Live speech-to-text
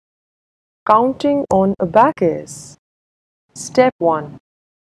Counting on Abacus. Step 1.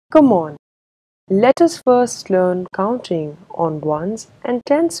 Come on, let us first learn counting on ones and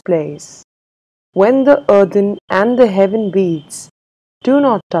tens place. When the earthen and the heaven beads do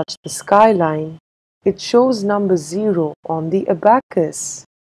not touch the skyline, it shows number 0 on the abacus.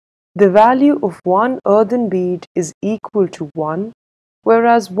 The value of one earthen bead is equal to 1,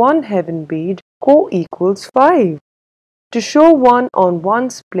 whereas one heaven bead co-equals 5. To show 1 on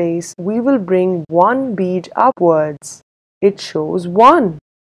one's place, we will bring one bead upwards. It shows 1.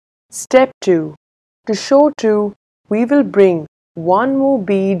 Step 2. To show 2, we will bring one more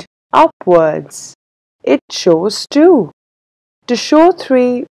bead upwards. It shows 2. To show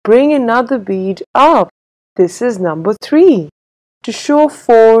 3, bring another bead up. This is number 3. To show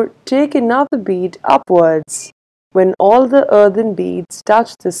 4, take another bead upwards. When all the earthen beads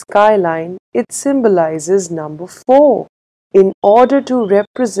touch the skyline, it symbolizes number 4. In order to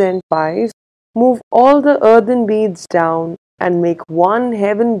represent 5, move all the earthen beads down and make one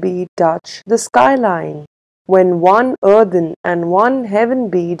heaven bead touch the skyline. When one earthen and one heaven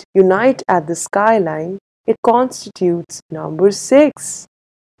bead unite at the skyline, it constitutes number 6.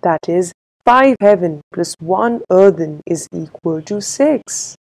 That is, 5 heaven plus 1 earthen is equal to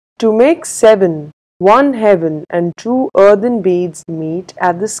 6. To make 7, 1 heaven and 2 earthen beads meet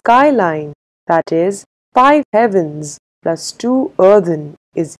at the skyline. That is, 5 heavens plus 2 earthen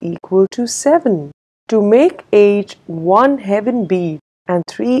is equal to 7. To make 8, 1 heaven bead and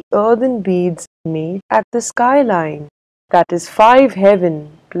 3 earthen beads meet at the skyline. That is, 5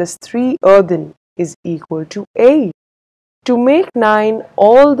 heaven plus 3 earthen is equal to 8. To make 9,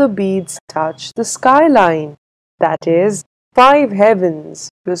 all the beads touch the skyline. That is, 5 heavens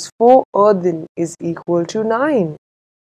plus 4 earthen is equal to 9.